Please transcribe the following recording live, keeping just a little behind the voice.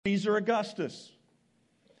Caesar Augustus.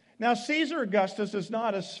 Now, Caesar Augustus is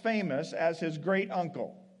not as famous as his great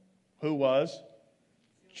uncle, who was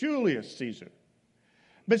Julius Caesar.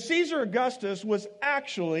 But Caesar Augustus was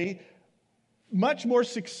actually much more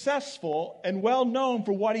successful and well known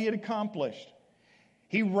for what he had accomplished.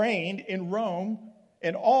 He reigned in Rome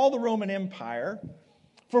and all the Roman Empire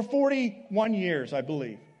for 41 years, I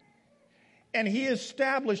believe. And he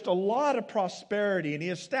established a lot of prosperity, and he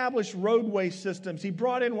established roadway systems. He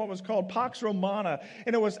brought in what was called Pax Romana,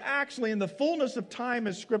 and it was actually in the fullness of time,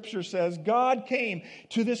 as Scripture says, God came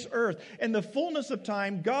to this earth. In the fullness of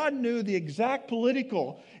time, God knew the exact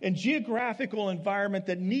political and geographical environment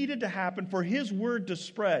that needed to happen for his word to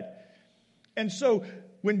spread. And so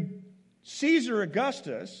when Caesar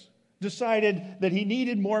Augustus decided that he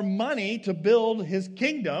needed more money to build his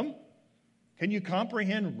kingdom, can you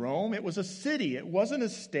comprehend Rome? It was a city. It wasn't a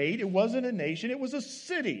state. It wasn't a nation. It was a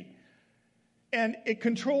city. And it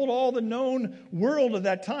controlled all the known world of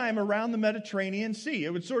that time around the Mediterranean Sea.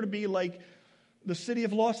 It would sort of be like the city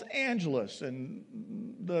of Los Angeles and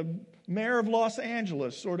the mayor of Los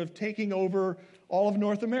Angeles sort of taking over all of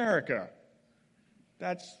North America.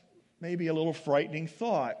 That's maybe a little frightening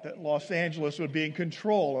thought, that Los Angeles would be in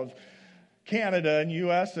control of Canada and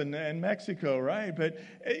U.S. and Mexico, right? But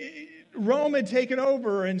Rome had taken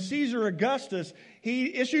over, and Caesar Augustus,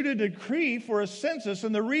 he issued a decree for a census,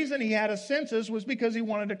 and the reason he had a census was because he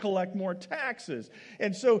wanted to collect more taxes.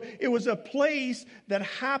 And so it was a place that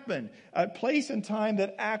happened, a place and time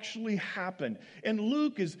that actually happened. And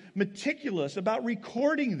Luke is meticulous about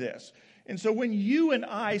recording this. And so when you and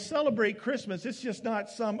I celebrate Christmas, it's just not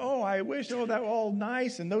some, I wish, that all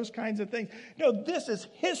nice and those kinds of things. No, this is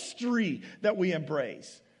history that we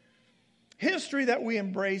embrace. History that we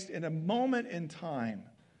embraced in a moment in time.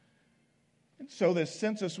 And so the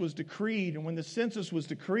census was decreed, and when the census was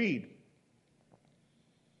decreed,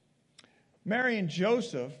 Mary and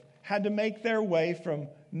Joseph had to make their way from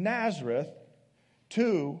Nazareth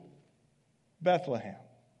to Bethlehem.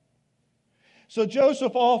 So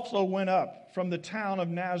Joseph also went up from the town of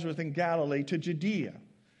Nazareth in Galilee to Judea,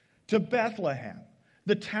 to Bethlehem,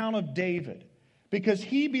 the town of David, because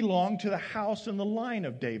he belonged to the house and the line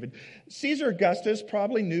of David. Caesar Augustus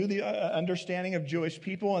probably knew the understanding of Jewish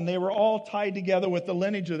people, and they were all tied together with the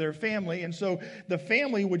lineage of their family. And so the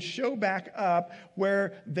family would show back up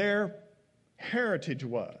where their heritage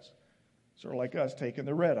was. Sort of like us taking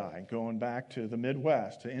the red eye, going back to the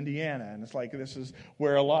Midwest, to Indiana. And it's like this is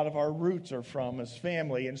where a lot of our roots are from as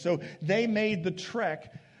family. And so they made the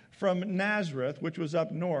trek from Nazareth, which was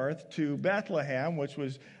up north, to Bethlehem, which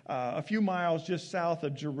was a few miles just south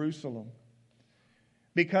of Jerusalem,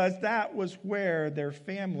 because that was where their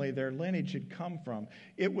family, their lineage had come from.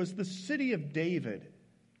 It was the city of David,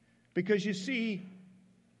 because you see,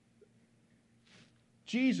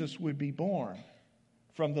 Jesus would be born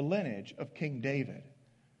from the lineage of King David,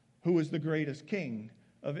 who was the greatest king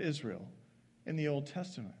of Israel in the Old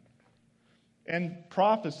Testament. And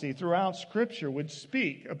prophecy throughout Scripture would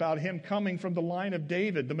speak about him coming from the line of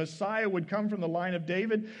David. The Messiah would come from the line of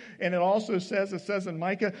David. And it says in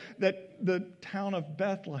Micah, that the town of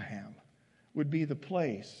Bethlehem would be the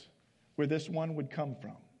place where this one would come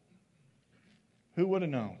from. Who would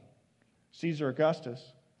have known? Caesar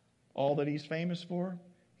Augustus, all that he's famous for,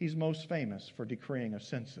 he's most famous for decreeing a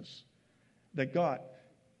census that got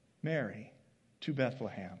Mary to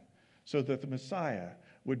Bethlehem so that the Messiah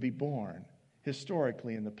would be born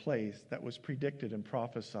historically in the place that was predicted and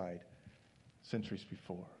prophesied centuries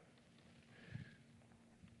before.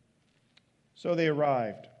 So they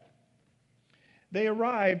arrived.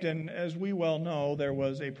 And as we well know, there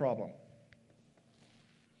was a problem.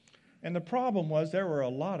 And the problem was there were a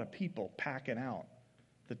lot of people packing out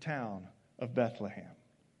the town of Bethlehem.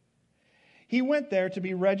 He went there to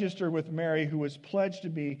be registered with Mary, who was pledged to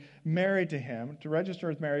be married to him, to register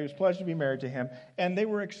with Mary, who was pledged to be married to him, and they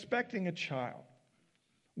were expecting a child.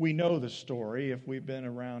 We know the story if we've been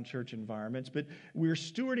around church environments, but we're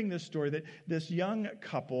stewarding this story that this young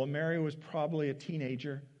couple, Mary was probably a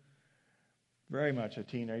teenager, very much a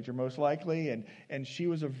teenager most likely, and she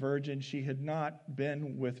was a virgin. She had not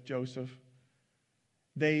been with Joseph.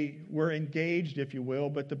 They were engaged, if you will,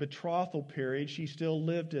 but the betrothal period, she still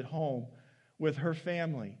lived at home with her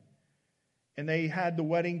family. And they had the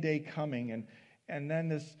wedding day coming, and then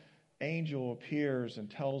this angel appears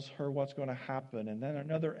and tells her what's going to happen. And then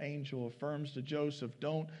another angel affirms to Joseph,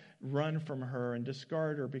 don't run from her and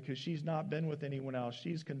discard her, because she's not been with anyone else.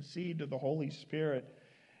 She's conceived of the Holy Spirit.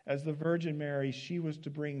 As the Virgin Mary, she was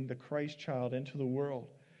to bring the Christ child into the world.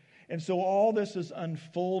 And so all this is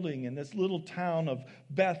unfolding in this little town of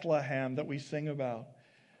Bethlehem that we sing about.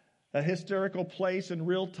 a hysterical place in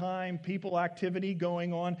real time, people activity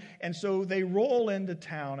going on. And so they roll into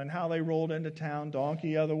town, and how they rolled into town,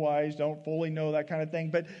 donkey otherwise, don't fully know that kind of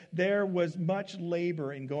thing. But there was much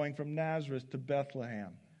labor in going from Nazareth to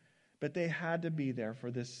Bethlehem. But they had to be there for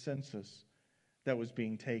this census that was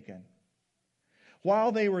being taken.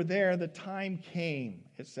 While they were there, the time came,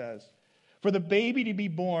 it says, for the baby to be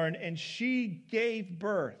born, and she gave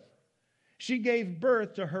birth. She gave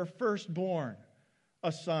birth to her firstborn,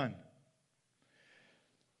 a son.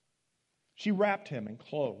 She wrapped him in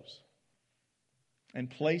clothes and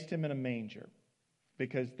placed him in a manger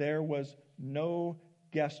because there was no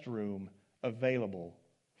guest room available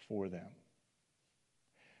for them.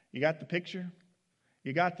 You got the picture?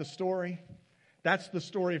 You got the story? That's the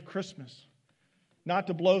story of Christmas. Not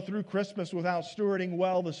to blow through Christmas without stewarding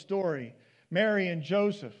well the story. Mary and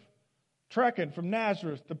Joseph trekking from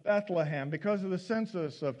Nazareth to Bethlehem because of the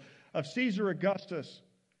census of Caesar Augustus,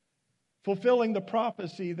 fulfilling the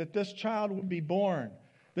prophecy that this child would be born,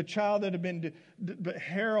 the child that had been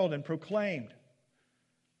heralded and proclaimed.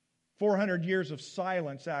 400 years of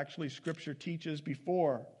silence, actually, Scripture teaches,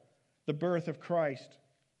 before the birth of Christ.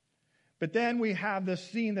 But then we have this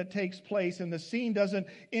scene that takes place, and the scene doesn't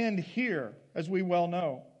end here, as we well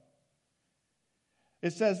know.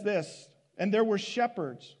 It says this, and there were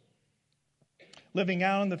shepherds living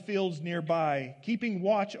out in the fields nearby, keeping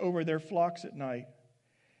watch over their flocks at night.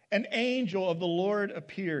 An angel of the Lord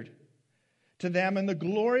appeared to them, and the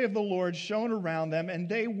glory of the Lord shone around them, and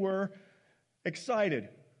they were excited.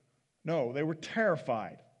 No, they were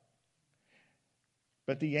terrified.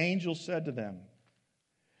 But the angel said to them,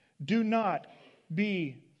 "Do not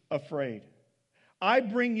be afraid. I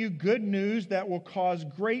bring you good news that will cause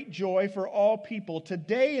great joy for all people.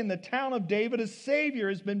 Today in the town of David, a Savior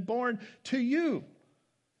has been born to you.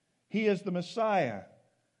 He is the Messiah,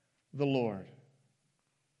 the Lord.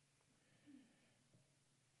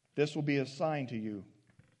 This will be a sign to you.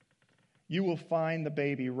 You will find the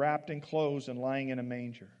baby wrapped in clothes and lying in a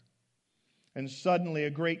manger." And suddenly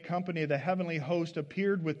a great company of the heavenly host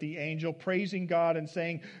appeared with the angel, praising God and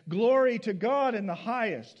saying, "Glory to God in the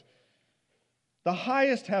highest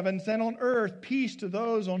heavens, and on earth peace to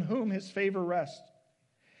those on whom his favor rests."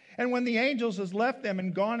 And when the angels has left them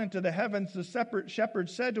and gone into the heavens, the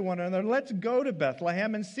shepherds said to one another, "Let's go to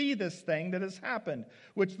Bethlehem and see this thing that has happened,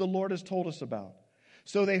 which the Lord has told us about."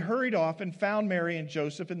 So they hurried off and found Mary and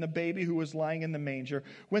Joseph and the baby who was lying in the manger.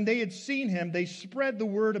 When they had seen him, they spread the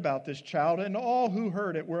word about this child, and all who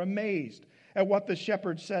heard it were amazed at what the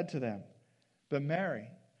shepherds said to them. But Mary,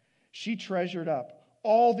 she treasured up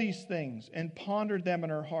all these things and pondered them in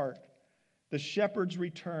her heart. The shepherds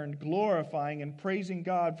returned, glorifying and praising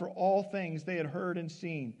God for all things they had heard and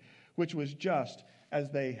seen, which was just as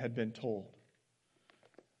they had been told.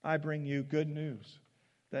 I bring you good news,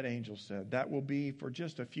 that angel said. That will be for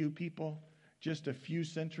just a few people, just a few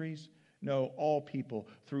centuries. No, all people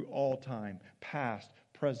through all time, past,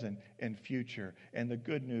 present, and future. And the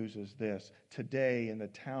good news is this: today in the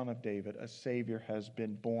town of David, a Savior has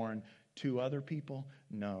been born to other people.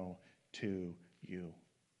 No, to you.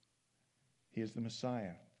 He is the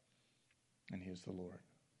Messiah, and He is the Lord.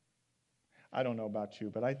 I don't know about you,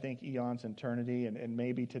 but I think eons eternity, and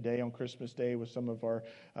maybe today on Christmas Day with some of our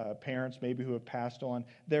parents maybe who have passed on,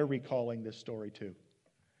 they're recalling this story too.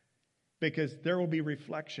 Because there will be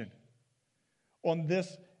reflection on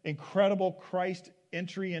this incredible Christ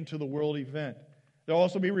entry into the world event. There will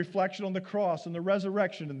also be reflection on the cross and the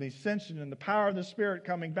resurrection and the ascension and the power of the Spirit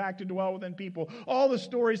coming back to dwell within people. All the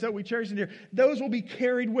stories that we cherish in here, those will be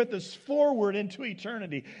carried with us forward into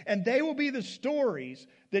eternity. And they will be the stories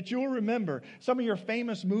that you'll remember. Some of your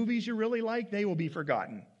famous movies you really like, they will be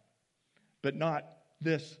forgotten. But not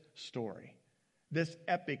this story, this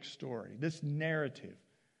epic story, this narrative,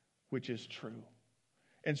 which is true.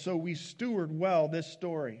 And so we steward well this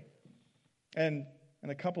story. And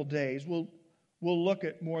in a couple days, we'll look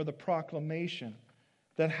at more of the proclamation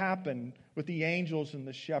that happened with the angels and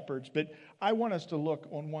the shepherds. But I want us to look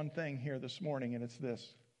on one thing here this morning, and it's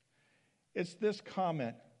this. It's this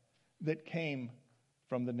comment that came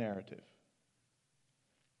from the narrative.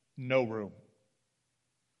 No room.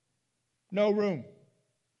 No room.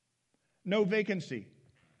 No vacancy.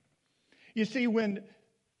 You see, when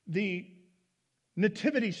the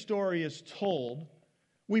nativity story is told,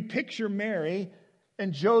 we picture Mary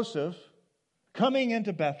and Joseph coming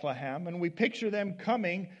into Bethlehem, and we picture them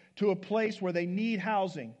coming to a place where they need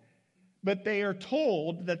housing. But they are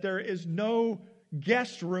told that there is no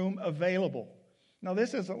guest room available. Now,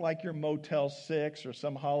 this isn't like your Motel 6 or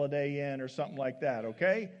some Holiday Inn or something like that,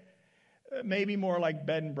 okay? Maybe more like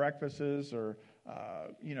bed and breakfasts or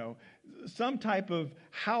some type of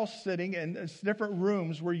house sitting, and different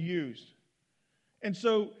rooms were used. And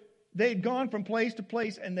so they'd gone from place to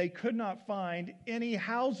place, and they could not find any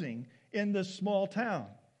housing in this small town.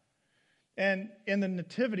 And in the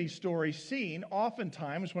nativity story scene,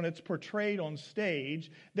 oftentimes when it's portrayed on stage,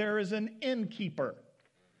 there is an innkeeper.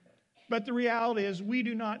 But the reality is we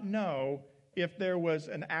do not know if there was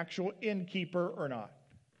an actual innkeeper or not.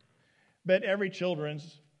 But every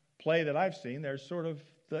children's play that I've seen, there's sort of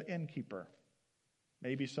the innkeeper.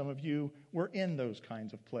 Maybe some of you were in those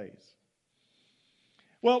kinds of plays.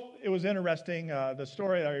 Well, it was interesting. The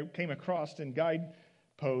story I came across in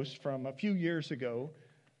Guidepost from a few years ago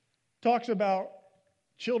talks about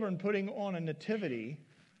children putting on a nativity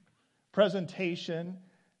presentation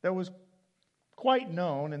that was quite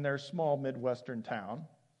known in their small Midwestern town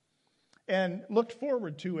and looked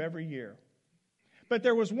forward to every year. But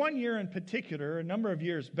there was one year in particular, a number of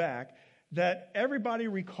years back, that everybody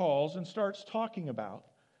recalls and starts talking about,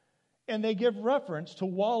 and they give reference to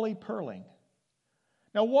Wally Perling.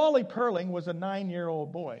 Now, Wally Perling was a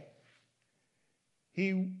 9-year-old boy.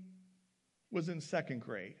 He was in 2nd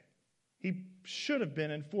grade. He should have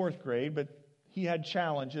been in 4th grade, but he had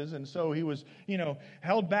challenges, and so he was,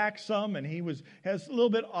 held back some, and he was a little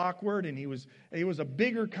bit awkward, and he was a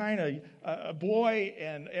bigger kind of boy,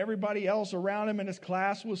 and everybody else around him in his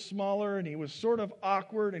class was smaller, and he was sort of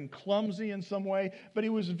awkward and clumsy in some way, but he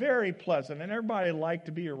was very pleasant, and everybody liked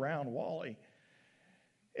to be around Wally.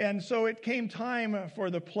 And so it came time for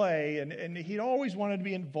the play, and he'd always wanted to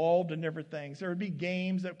be involved in different things. There would be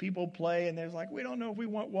games that people play, and there's like, we don't know if we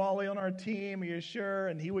want Wally on our team, are you sure?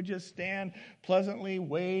 And he would just stand pleasantly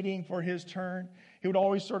waiting for his turn. He would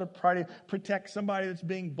always sort of try to protect somebody that's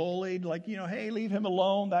being bullied, like, hey, leave him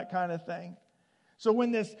alone, that kind of thing. So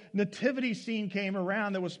when this nativity scene came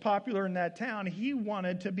around that was popular in that town, he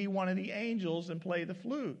wanted to be one of the angels and play the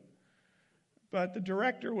flute. But the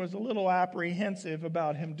director was a little apprehensive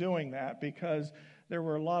about him doing that because there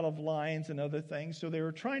were a lot of lines and other things. So they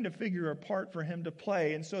were trying to figure a part for him to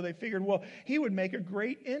play. And so they figured, well, he would make a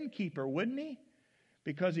great innkeeper, wouldn't he?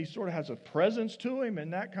 Because he sort of has a presence to him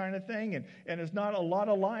and that kind of thing. And there's not a lot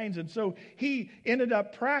of lines. And so he ended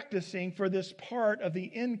up practicing for this part of the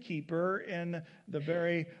innkeeper in the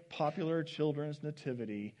very popular children's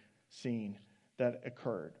nativity scene that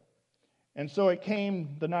occurred. And so it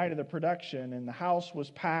came the night of the production, and the house was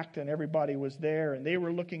packed, and everybody was there, and they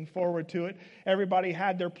were looking forward to it. Everybody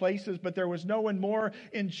had their places, but there was no one more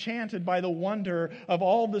enchanted by the wonder of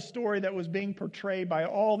all the story that was being portrayed by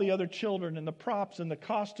all the other children, and the props and the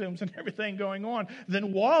costumes and everything going on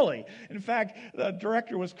than Wally. In fact, the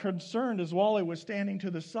director was concerned as Wally was standing to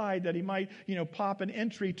the side that he might, pop an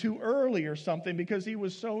entry too early or something because he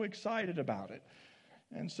was so excited about it.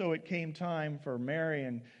 And so it came time for Mary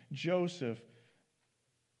and Joseph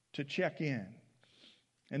to check in.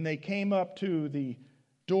 And they came up to the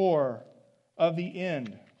door of the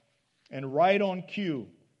inn. And right on cue,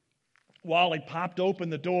 Wally popped open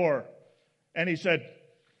the door and he said,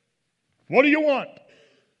 "What do you want?"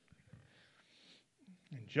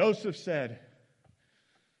 And Joseph said,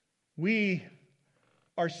 "We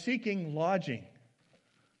are seeking lodging."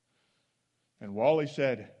 And Wally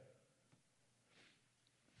said,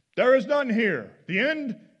 "There is none here. The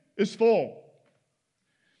inn is full."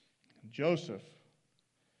 And Joseph,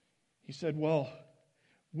 he said, "Well,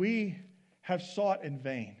 we have sought in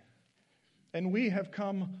vain, and we have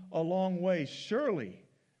come a long way. Surely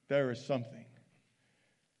there is something."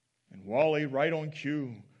 And Wally, right on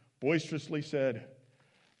cue, boisterously said,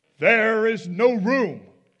 "There is no room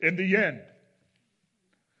in the inn."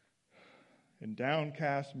 And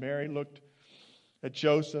downcast Mary looked at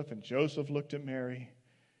Joseph, and Joseph looked at Mary.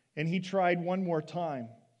 And he tried one more time.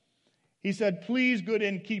 He said, "Please, good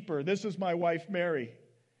innkeeper, this is my wife Mary.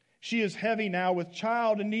 She is heavy now with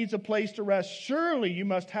child and needs a place to rest. Surely you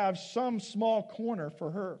must have some small corner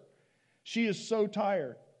for her. She is so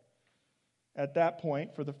tired." At that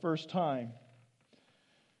point, for the first time,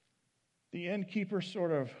 the innkeeper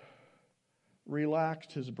sort of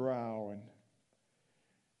relaxed his brow and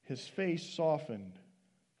his face softened.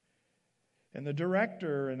 And the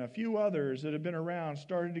director and a few others that had been around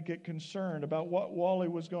started to get concerned about what Wally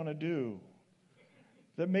was going to do.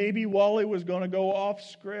 That maybe Wally was going to go off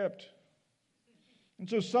script. And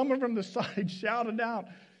so someone from the side shouted out,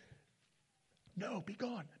 "No, be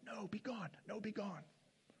gone, no, be gone, no, be gone."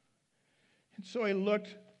 And so he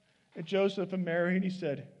looked at Joseph and Mary and he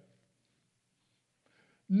said,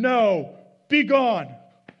 "No, be gone."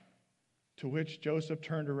 To which Joseph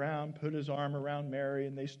turned around, put his arm around Mary,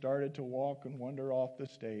 and they started to walk and wander off the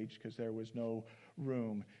stage because there was no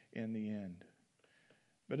room in the inn.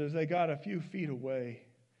 But as they got a few feet away,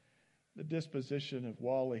 the disposition of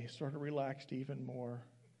Wally sort of relaxed even more.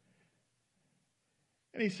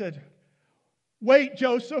 And he said, "Wait,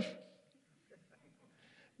 Joseph.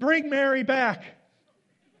 Bring Mary back."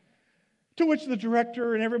 To which the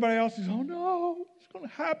director and everybody else is, "Oh no, it's going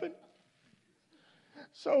to happen."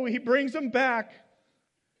 So he brings them back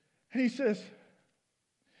and he says,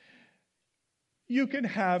 "You can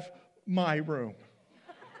have my room."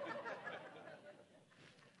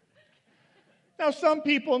 Now, some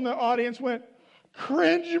people in the audience went,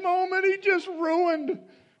 "Cringe moment, he just ruined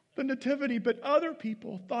the nativity." But other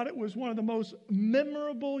people thought it was one of the most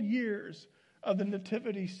memorable years of the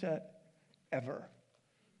nativity set ever.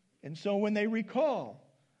 And so when they recall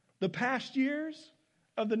the past years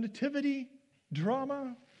of the nativity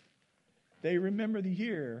drama, they remember the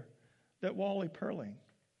year that Wally Perling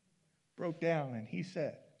broke down and he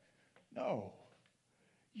said, "No,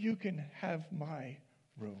 you can have my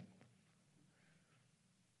room."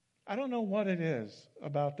 I don't know what it is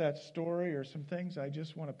about that story or some things I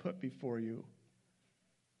just want to put before you.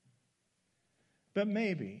 But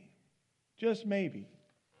maybe, just maybe,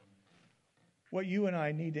 what you and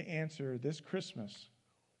I need to answer this Christmas,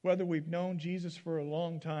 whether we've known Jesus for a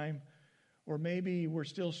long time or maybe we're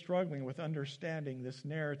still struggling with understanding this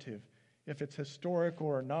narrative, if it's historical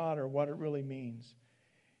or not or what it really means,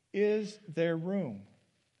 is there room?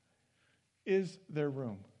 Is there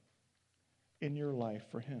room in your life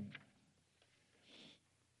for Him?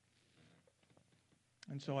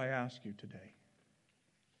 And so I ask you today,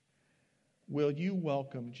 will you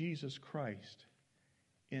welcome Jesus Christ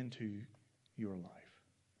into your life?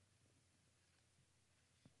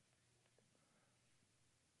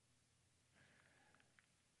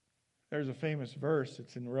 There's a famous verse,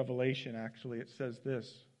 it's in Revelation actually, it says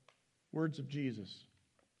this, words of Jesus.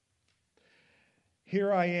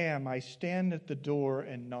 "Here I am, I stand at the door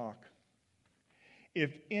and knock.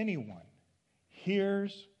 If anyone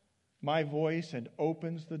hears my voice and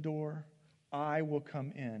opens the door, I will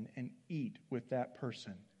come in and eat with that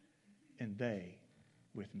person, and they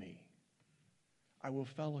with me. I will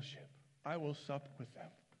fellowship. I will sup with them."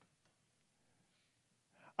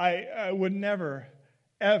 I would never,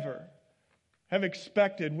 ever have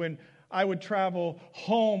expected when I would travel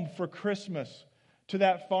home for Christmas to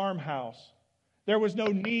that farmhouse. There was no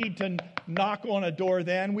need to knock on a door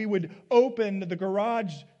then. We would open the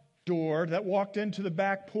garage door that walked into the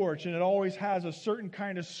back porch, and it always has a certain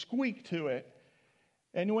kind of squeak to it.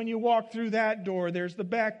 And when you walk through that door, there's the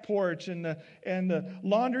back porch and the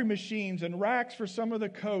laundry machines and racks for some of the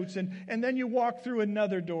coats. And then you walk through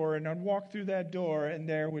another door, and I'd walk through that door, and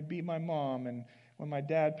there would be my mom. And when my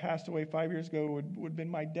dad passed away 5 years ago, it would have been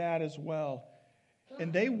my dad as well.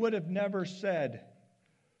 And they would have never said,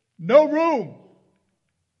 "No room,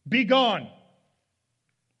 be gone."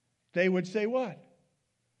 They would say what?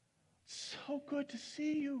 "So good to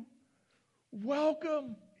see you.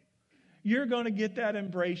 Welcome." You're going to get that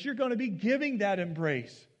embrace. You're going to be giving that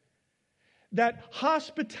embrace. That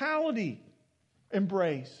hospitality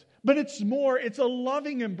embrace. But it's more, it's a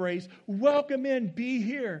loving embrace. Welcome in, be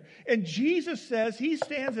here. And Jesus says He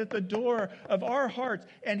stands at the door of our hearts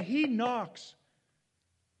and He knocks.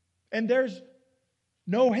 And there's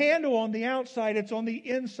no handle on the outside, it's on the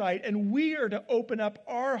inside. And we are to open up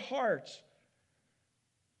our hearts.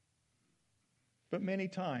 But many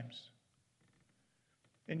times,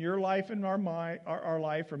 in your life and our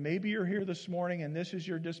life, or maybe you're here this morning and this is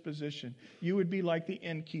your disposition, you would be like the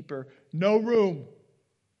innkeeper. "No room,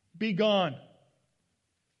 be gone."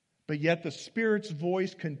 But yet the Spirit's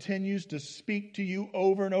voice continues to speak to you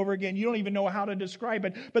over and over again. You don't even know how to describe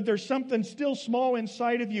it, but there's something still small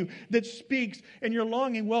inside of you that speaks, and you're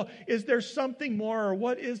longing, well, is there something more, or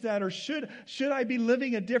what is that, or should I be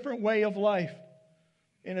living a different way of life?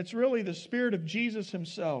 And it's really the Spirit of Jesus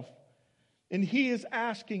Himself. And He is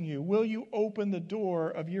asking you, will you open the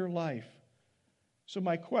door of your life? So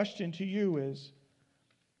my question to you is,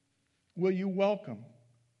 will you welcome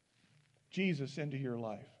Jesus into your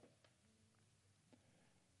life?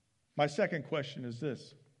 My second question is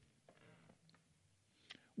this.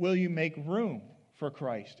 Will you make room for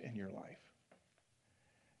Christ in your life?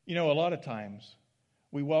 You know, a lot of times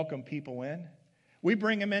we welcome people in. We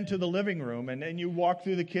bring them into the living room, and you walk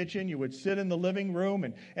through the kitchen, you would sit in the living room,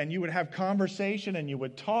 and you would have conversation, and you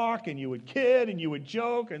would talk, and you would kid, and you would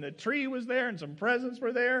joke, and the tree was there, and some presents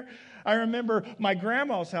were there. I remember my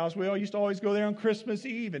grandma's house. We all used to always go there on Christmas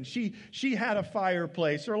Eve, and she had a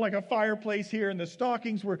fireplace, or like a fireplace here, and the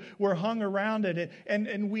stockings were hung around it,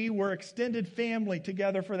 and we were extended family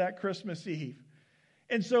together for that Christmas Eve.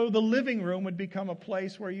 And so the living room would become a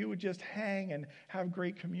place where you would just hang and have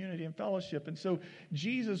great community and fellowship. And so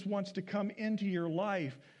Jesus wants to come into your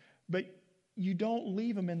life, but you don't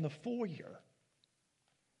leave him in the foyer.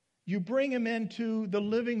 You bring him into the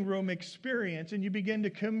living room experience and you begin to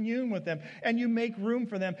commune with them and you make room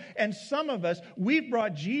for them. And some of us, we've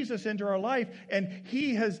brought Jesus into our life and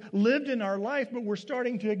he has lived in our life, but we're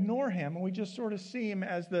starting to ignore him and we just sort of see him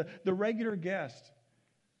as the regular guest.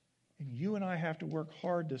 And you and I have to work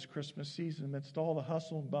hard this Christmas season amidst all the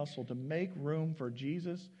hustle and bustle to make room for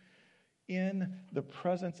Jesus in the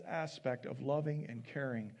presence aspect of loving and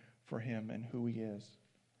caring for him and who he is.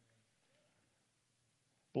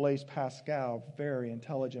 Blaise Pascal, very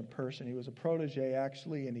intelligent person. He was a protege,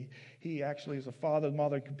 actually, and he actually is a father of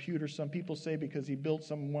modern computers. Some people say because he built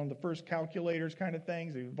one of the first calculators kind of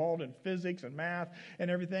things. He was involved in physics and math and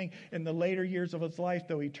everything. In the later years of his life,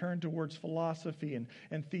 though, he turned towards philosophy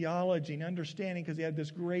and theology and understanding because he had this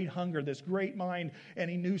great hunger, this great mind, and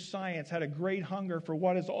he knew science, had a great hunger for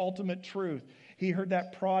what is ultimate truth. He heard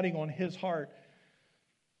that prodding on his heart.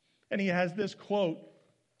 And he has this quote,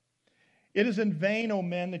 "It is in vain, O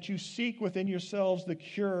men, that you seek within yourselves the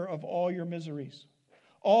cure of all your miseries.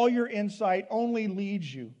 All your insight only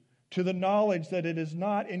leads you to the knowledge that it is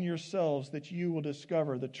not in yourselves that you will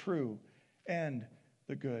discover the true and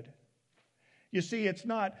the good." You see, it's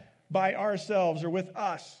not by ourselves or with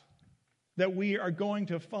us that we are going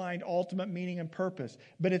to find ultimate meaning and purpose,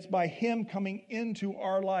 but it's by him coming into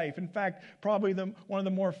our life. In fact, probably one of the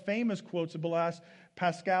more famous quotes of Blaise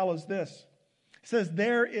Pascal is this. It says,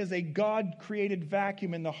 "There is a God-created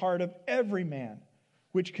vacuum in the heart of every man,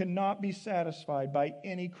 which cannot be satisfied by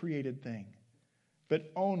any created thing,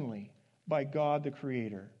 but only by God the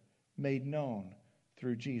Creator, made known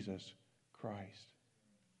through Jesus Christ."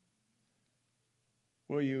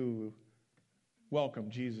 Will you welcome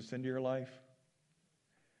Jesus into your life?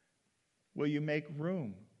 Will you make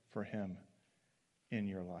room for him in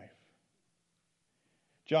your life?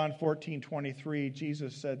 John 14:23,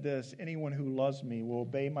 Jesus said this, "Anyone who loves me will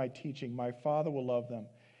obey my teaching. My Father will love them,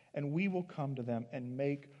 and we will come to them and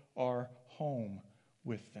make our home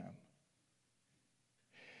with them."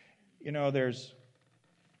 You know, there's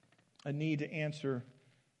a need to answer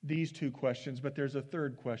these two questions, but there's a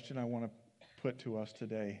third question I want to put to us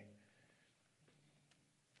today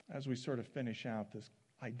as we sort of finish out this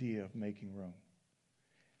idea of making room.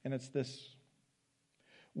 And it's this: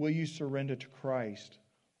 will you surrender to Christ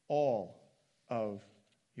all of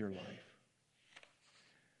your life?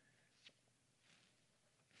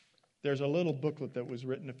 There's a little booklet that was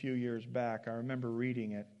written a few years back. I remember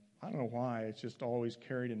reading it. I don't know why. It's just always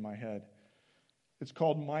carried in my head. It's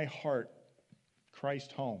called My Heart,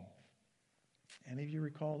 Christ Home. Any of you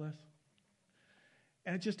recall this?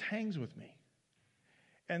 And it just hangs with me.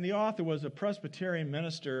 And the author was a Presbyterian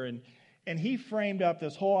minister, and he framed up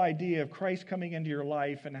this whole idea of Christ coming into your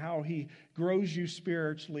life and how he grows you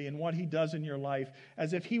spiritually and what he does in your life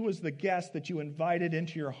as if he was the guest that you invited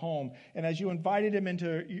into your home. And as you invited him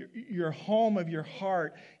into your home of your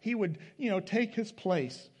heart, he would, take his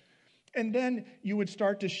place. And then you would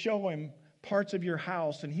start to show him parts of your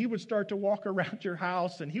house, and he would start to walk around your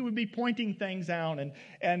house, and he would be pointing things out.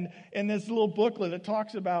 And in this little booklet, it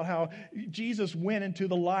talks about how Jesus went into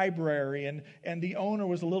the library, and the owner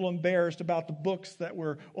was a little embarrassed about the books that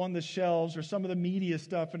were on the shelves or some of the media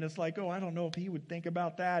stuff, and it's like, I don't know if he would think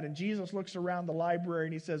about that. And Jesus looks around the library,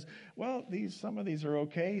 and he says, well, some of these are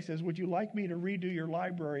okay. He says, would you like me to redo your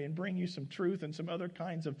library and bring you some truth and some other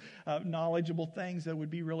kinds of knowledgeable things that would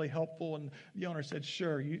be really helpful? And the owner said,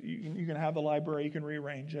 sure, you can have the library, you can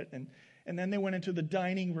rearrange it. And then they went into the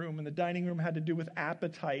dining room, and the dining room had to do with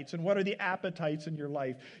appetites. And what are the appetites in your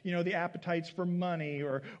life? The appetites for money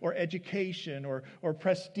or education or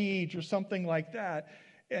prestige or something like that.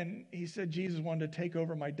 And he said Jesus wanted to take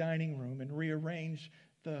over my dining room and rearrange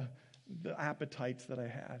the appetites that I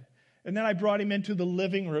had. And then I brought him into the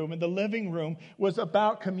living room, and the living room was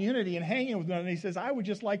about community and hanging with them. And he says, I would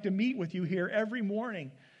just like to meet with you here every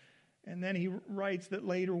morning. And then he writes that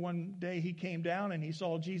later one day he came down and he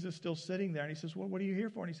saw Jesus still sitting there. And he says, well, what are you here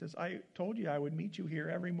for? And he says, I told you I would meet you here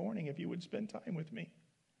every morning if you would spend time with me.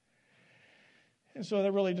 And so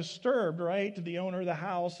that really disturbed, right, the owner of the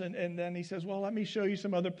house. And then he says, well, let me show you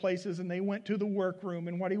some other places. And they went to the workroom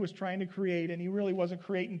and what he was trying to create. And he really wasn't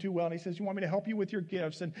creating too well. And he says, you want me to help you with your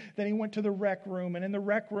gifts? And then he went to the rec room. And in the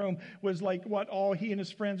rec room was like what all he and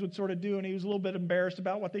his friends would sort of do. And he was a little bit embarrassed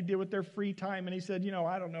about what they did with their free time. And he said,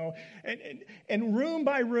 I don't know. And room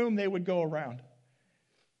by room, they would go around.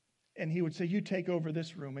 And he would say, you take over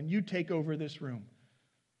this room. And you take over this room.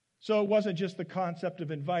 So it wasn't just the concept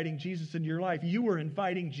of inviting Jesus into your life. You were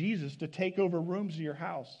inviting Jesus to take over rooms of your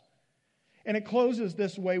house. And it closes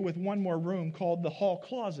this way with one more room called the hall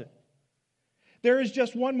closet. There is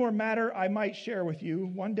just one more matter I might share with you.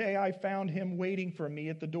 One day I found him waiting for me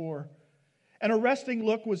at the door. An arresting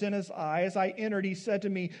look was in his eye. As I entered, he said to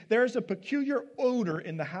me, "There is a peculiar odor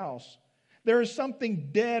in the house. There is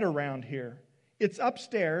something dead around here. It's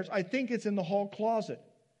upstairs. I think it's in the hall closet."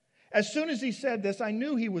 As soon as he said this, I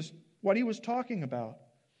knew what he was talking about.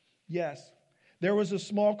 Yes, there was a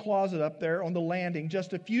small closet up there on the landing,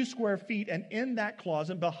 just a few square feet, and in that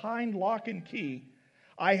closet, behind lock and key,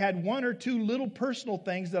 I had one or two little personal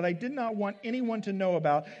things that I did not want anyone to know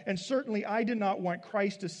about, and certainly I did not want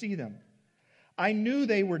Christ to see them. I knew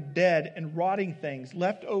they were dead and rotting things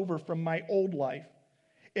left over from my old life.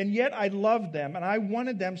 And yet I loved them, and I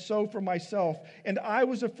wanted them so for myself, and I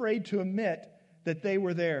was afraid to admit that they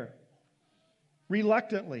were there.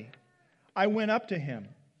 Reluctantly, I went up to him,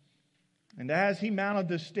 and as he mounted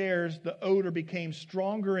the stairs, the odor became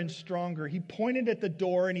stronger and stronger. He pointed at the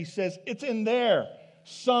door, and he says, "It's in there,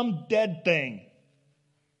 some dead thing."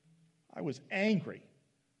 I was angry.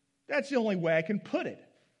 That's the only way I can put it.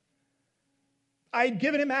 I had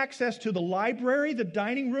given him access to the library, the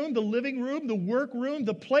dining room, the living room, the workroom,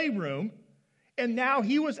 the playroom, and now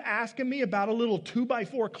he was asking me about a little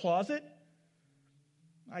 2x4 closet.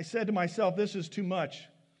 I said to myself, this is too much.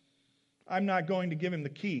 I'm not going to give him the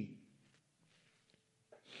key.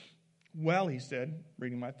 "Well," he said,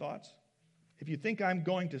 reading my thoughts, "if you think I'm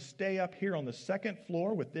going to stay up here on the second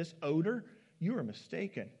floor with this odor, you are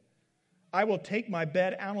mistaken. I will take my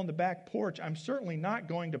bed out on the back porch. I'm certainly not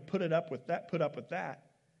going to put up with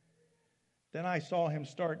that. Then I saw him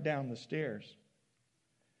start down the stairs.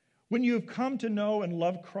 When you have come to know and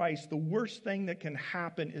love Christ, the worst thing that can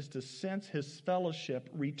happen is to sense his fellowship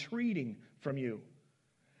retreating from you.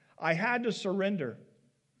 I had to surrender.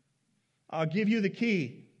 "I'll give you the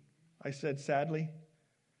key," I said sadly,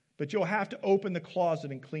 "but you'll have to open the closet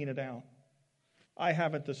and clean it out. I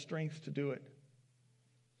haven't the strength to do it."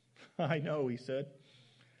 "I know," he said.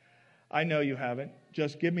 "I know you haven't.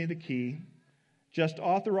 Just give me the key. Just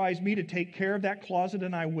authorize me to take care of that closet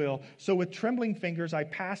and I will." So with trembling fingers, I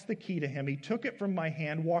passed the key to him. He took it from my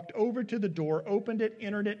hand, walked over to the door, opened it,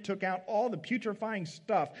 entered it, took out all the putrefying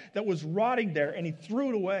stuff that was rotting there, and he threw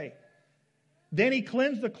it away. Then he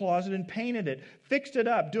cleansed the closet and painted it, fixed it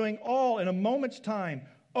up, doing all in a moment's time.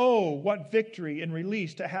 Oh, what victory and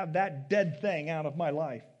release to have that dead thing out of my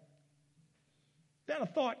life. Then a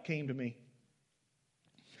thought came to me.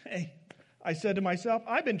 Hey, I said to myself,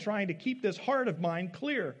 I've been trying to keep this heart of mine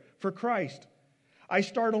clear for Christ. I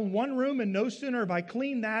start on one room, and no sooner have I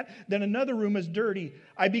cleaned that than another room is dirty.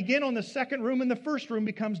 I begin on the second room, and the first room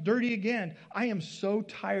becomes dirty again. I am so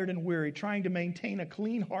tired and weary trying to maintain a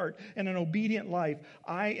clean heart and an obedient life.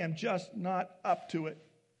 I am just not up to it.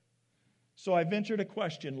 So I ventured a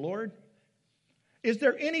question, Lord, is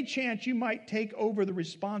there any chance you might take over the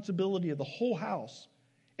responsibility of the whole house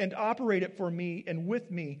and operate it for me and with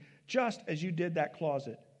me just as you did that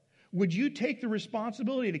closet? Would you take the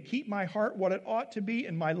responsibility to keep my heart what it ought to be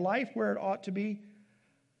and my life where it ought to be?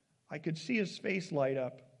 I could see his face light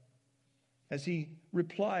up as he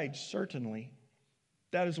replied, certainly.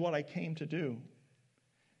 That is what I came to do.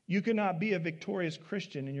 You cannot be a victorious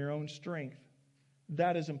Christian in your own strength.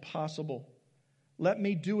 That is impossible. Let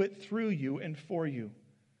me do it through you and for you.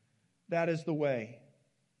 That is the way.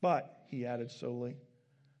 But, he added slowly,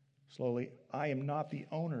 I am not the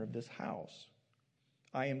owner of this house.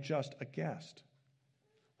 I am just a guest.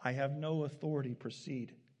 I have no authority to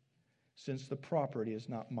proceed, since the property is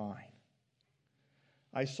not mine.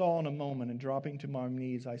 I saw in a moment, and dropping to my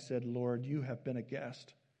knees, I said, Lord, you have been a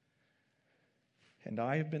guest, and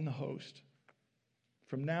I have been the host.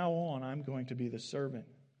 From now on, I'm going to be the servant.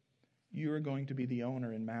 You are going to be the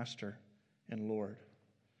owner and master and Lord.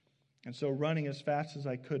 And so, running as fast as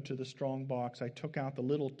I could to the strong box, I took out the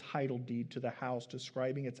little title deed to the house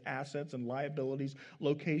describing its assets and liabilities,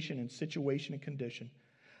 location and situation and condition.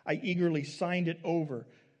 I eagerly signed it over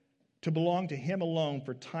to belong to him alone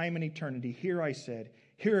for time and eternity. Here I said,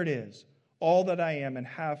 here it is, all that I am and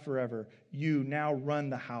have forever. You now run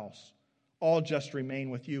the house. I'll just remain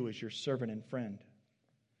with you as your servant and friend.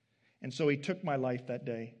 And so he took my life that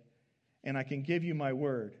day, and I can give you my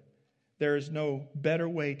word. There is no better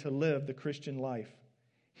way to live the Christian life.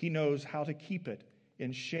 He knows how to keep it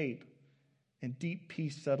in shape, and deep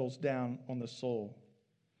peace settles down on the soul.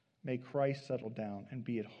 May Christ settle down and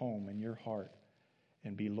be at home in your heart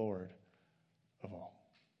and be Lord of all.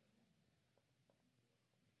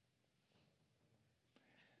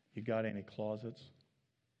 You got any closets?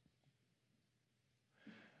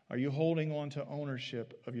 Are you holding on to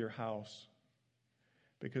ownership of your house?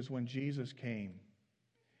 Because when Jesus came,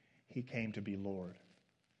 he came to be Lord.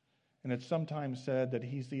 And it's sometimes said that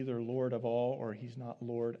he's either Lord of all or he's not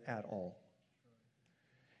Lord at all.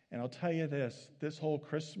 And I'll tell you this whole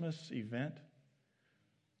Christmas event,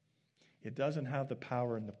 it doesn't have the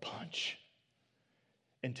power and the punch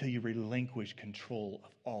until you relinquish control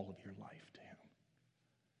of all of your life to him.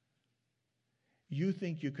 You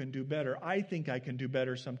think you can do better. I think I can do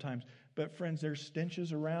better sometimes. But friends, there's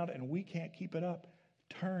stenches around and we can't keep it up.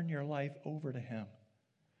 Turn your life over to him.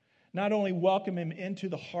 Not only welcome him into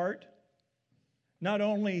the heart, not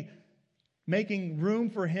only making room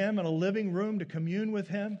for him and a living room to commune with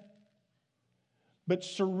him, but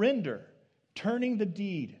surrender, turning the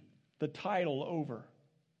deed, the title over.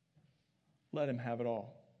 Let him have it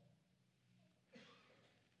all.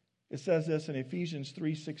 It says this in Ephesians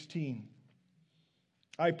 3:16.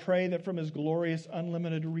 I pray that from his glorious,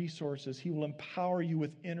 unlimited resources, he will empower you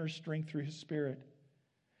with inner strength through his Spirit.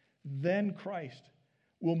 Then Christ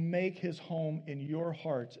will make his home in your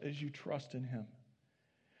hearts as you trust in him.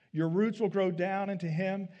 Your roots will grow down into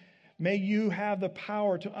him. May you have the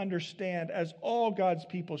power to understand, as all God's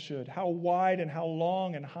people should, how wide and how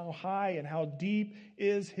long and how high and how deep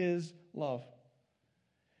is his love.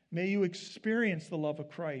 May you experience the love of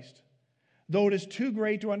Christ. Though it is too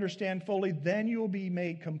great to understand fully, then you will be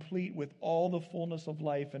made complete with all the fullness of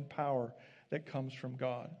life and power that comes from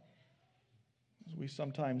God. As we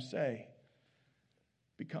sometimes say,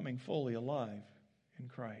 becoming fully alive in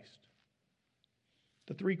Christ.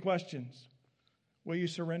 The three questions. Will you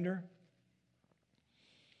surrender?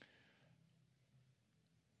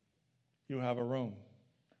 You have a room.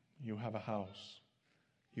 You have a house.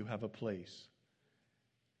 You have a place.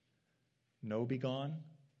 No be gone,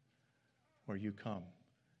 or you come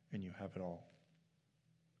and you have it all.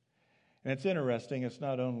 And it's interesting, it's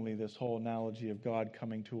not only this whole analogy of God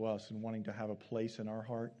coming to us and wanting to have a place in our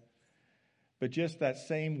heart, but just that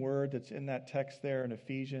same word that's in that text there in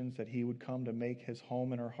Ephesians, that he would come to make his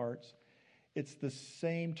home in our hearts. It's the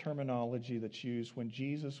same terminology that's used when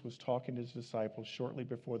Jesus was talking to his disciples shortly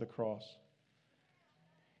before the cross.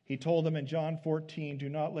 He told them in John 14, do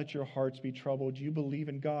not let your hearts be troubled. You believe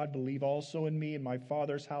in God, believe also in me. In my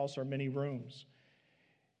Father's house are many rooms.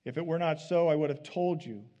 If it were not so, I would have told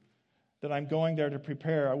you that I'm going there to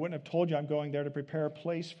prepare. I wouldn't have told you I'm going there to prepare a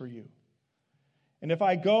place for you. And if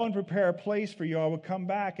I go and prepare a place for you, I will come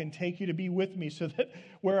back and take you to be with me so that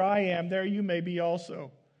where I am, there you may be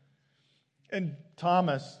also. And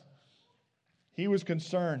Thomas, he was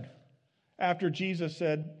concerned after Jesus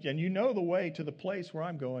said, and you know the way to the place where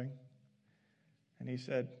I'm going. And he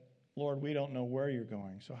said, Lord, we don't know where you're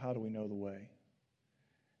going, so how do we know the way?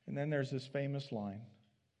 And then there's this famous line.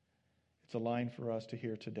 It's a line for us to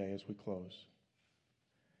hear today as we close.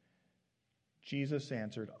 Jesus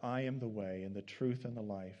answered, I am the way and the truth and the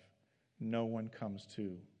life. No one comes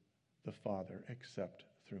to the Father except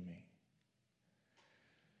through me.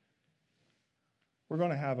 We're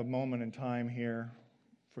going to have a moment in time here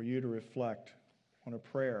for you to reflect on a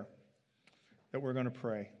prayer that we're going to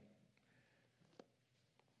pray.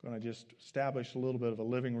 I'm going to just establish a little bit of a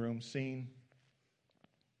living room scene,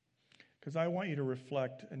 because I want you to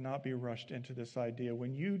reflect and not be rushed into this idea.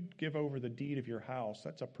 When you give over the deed of your house,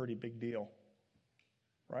 that's a pretty big deal.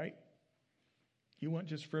 Right? You won't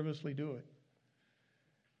just frivolously do it.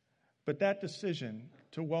 But that decision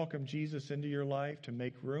to welcome Jesus into your life, to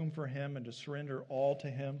make room for him and to surrender all to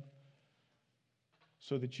him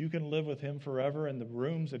so that you can live with him forever in the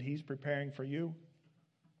rooms that he's preparing for you,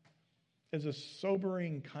 is a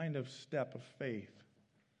sobering kind of step of faith.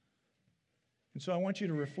 And so I want you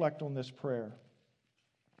to reflect on this prayer.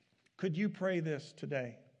 Could you pray this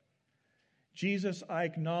today? Jesus, I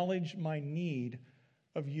acknowledge my need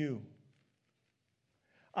of you.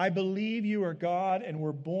 I believe you are God and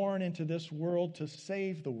were born into this world to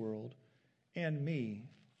save the world and me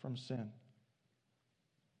from sin.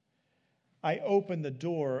 I open the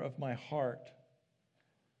door of my heart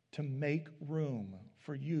to make room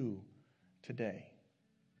for you today.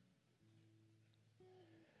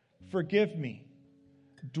 Forgive me,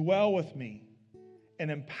 dwell with me,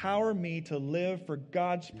 and empower me to live for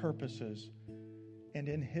God's purposes and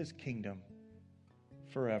in his kingdom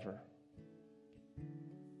forever.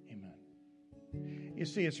 Amen. You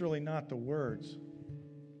see, it's really not the words.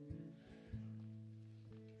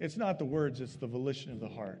 It's not the words, it's the volition of the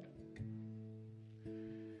heart.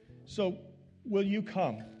 So, will you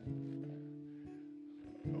come?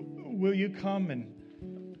 Will you come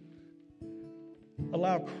and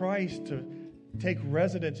allow Christ to take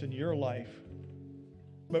residence in your life,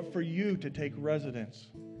 but for you to take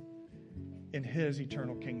residence in His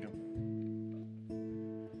eternal kingdom.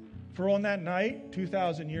 For on that night,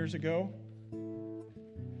 2,000 years ago,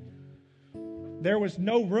 there was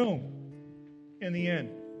no room in the inn.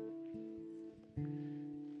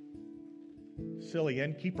 Silly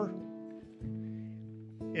innkeeper.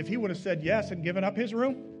 If he would have said yes and given up his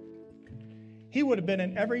room, he would have been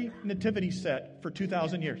in every nativity set for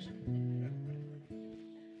 2,000 years.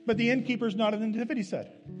 But the innkeeper's not in the nativity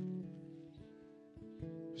set.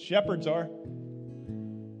 Shepherds are.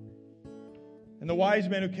 And the wise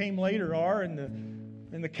men who came later are, and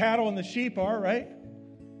the cattle and the sheep are, right?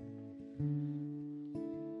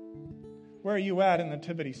 Where are you at in the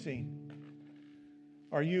nativity scene?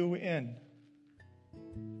 Are you in?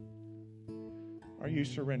 Are you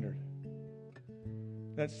surrendered?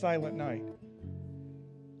 That silent night,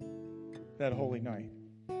 that holy night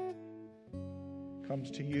comes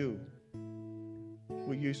to you.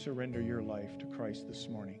 Will you surrender your life to Christ this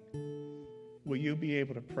morning? Will you be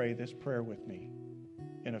able to pray this prayer with me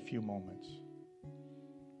in a few moments?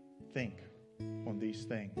 Think on these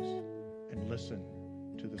things and listen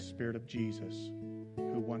to the Spirit of Jesus,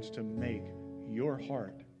 who wants to make your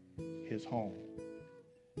heart His home,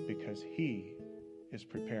 because He is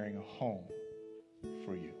preparing a home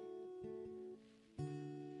for you.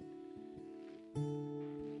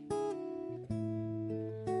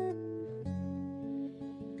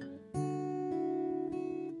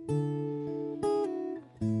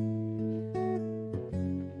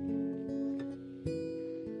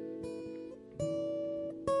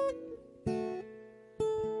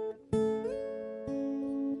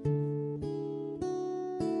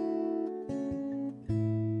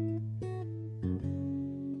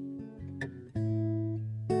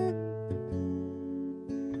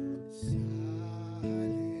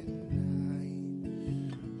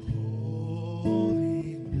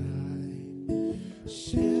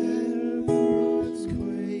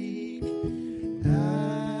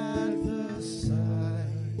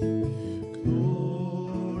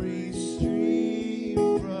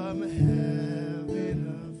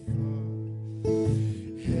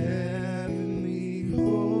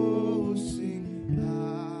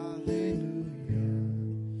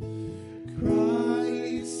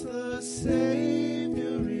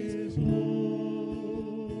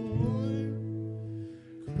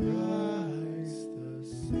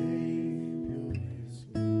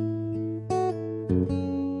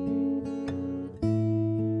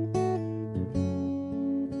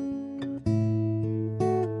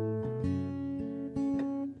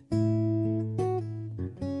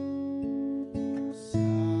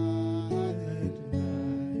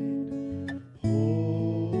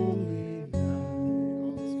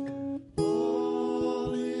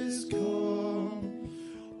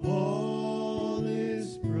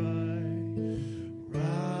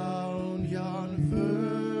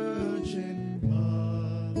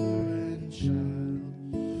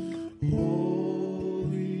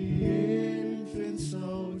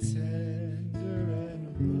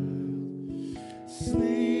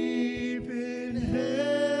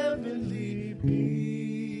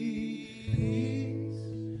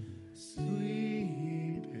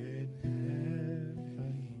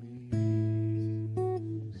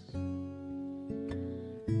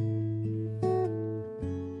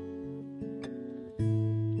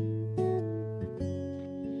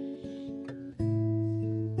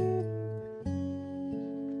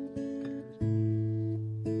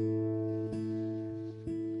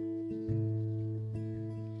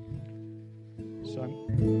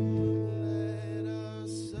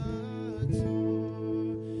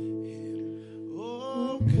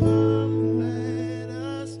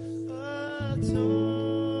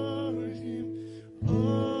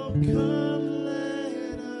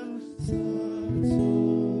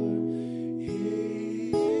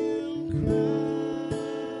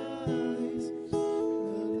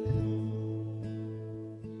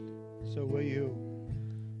 So will you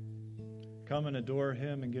come and adore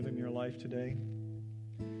Him and give Him your life today?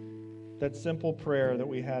 That simple prayer that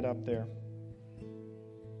we had up there.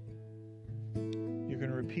 You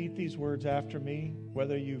can repeat these words after me,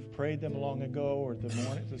 whether you've prayed them long ago or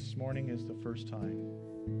this morning is the first time.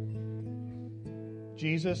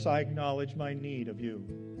 Jesus, I acknowledge my need of you.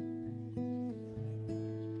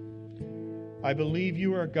 I believe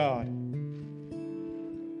you are God,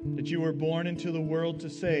 that you were born into the world to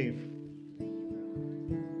save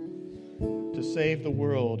the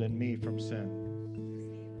world and me from sin.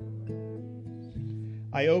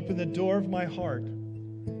 I open the door of my heart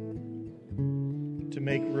to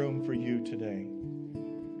make room for you today.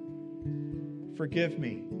 Forgive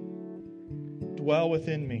me, dwell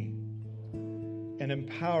within me, and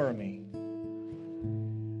empower me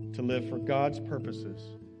to live for God's purposes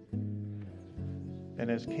and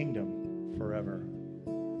His kingdom forever.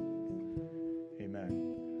 Amen.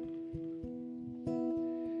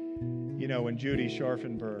 You know, when Judy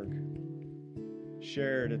Scharfenberg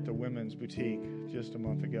shared at the Women's Boutique just a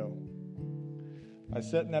month ago, I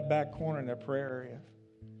sat in that back corner in that prayer area.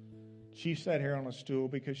 She sat here on a stool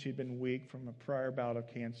because she'd been weak from a prior bout of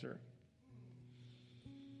cancer.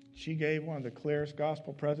 She gave one of the clearest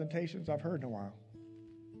gospel presentations I've heard in a while.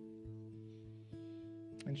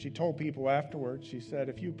 And she told people afterwards, she said,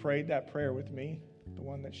 if you prayed that prayer with me, the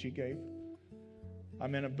one that she gave,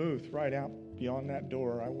 I'm in a booth right out beyond that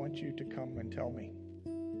door. I want you to come and tell me.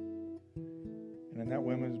 And in that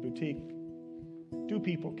Women's Boutique, 2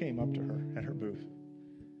 people came up to her at her booth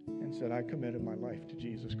and said, I committed my life to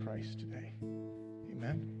Jesus Christ today.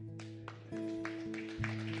 Amen.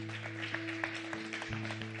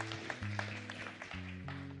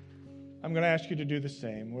 I'm going to ask you to do the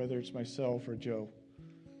same, whether it's myself or Joe.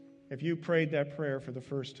 If you prayed that prayer for the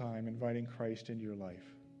first time, inviting Christ into your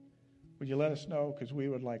life, would you let us know? Because we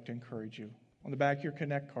would like to encourage you. On the back of your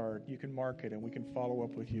Connect card, you can mark it and we can follow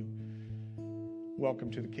up with you.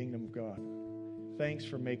 Welcome to the kingdom of God. Thanks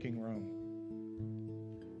for making room.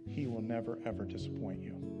 He will never, ever disappoint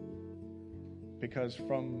you. Because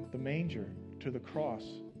from the manger to the cross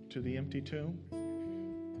to the empty tomb,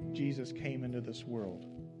 Jesus came into this world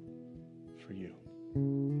for you.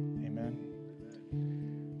 Amen.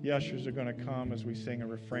 The ushers are going to come as we sing a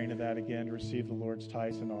refrain of that again to receive the Lord's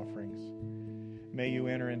tithes and offerings. May you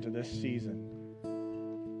enter into this season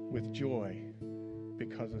with joy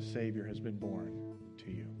because a Savior has been born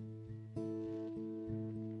to you.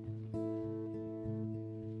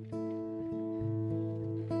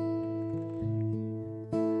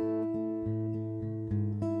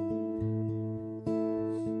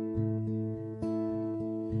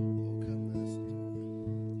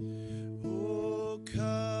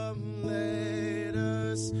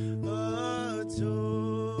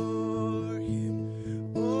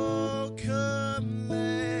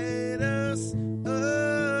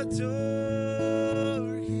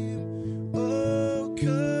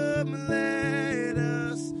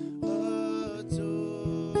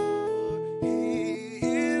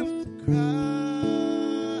 Cry.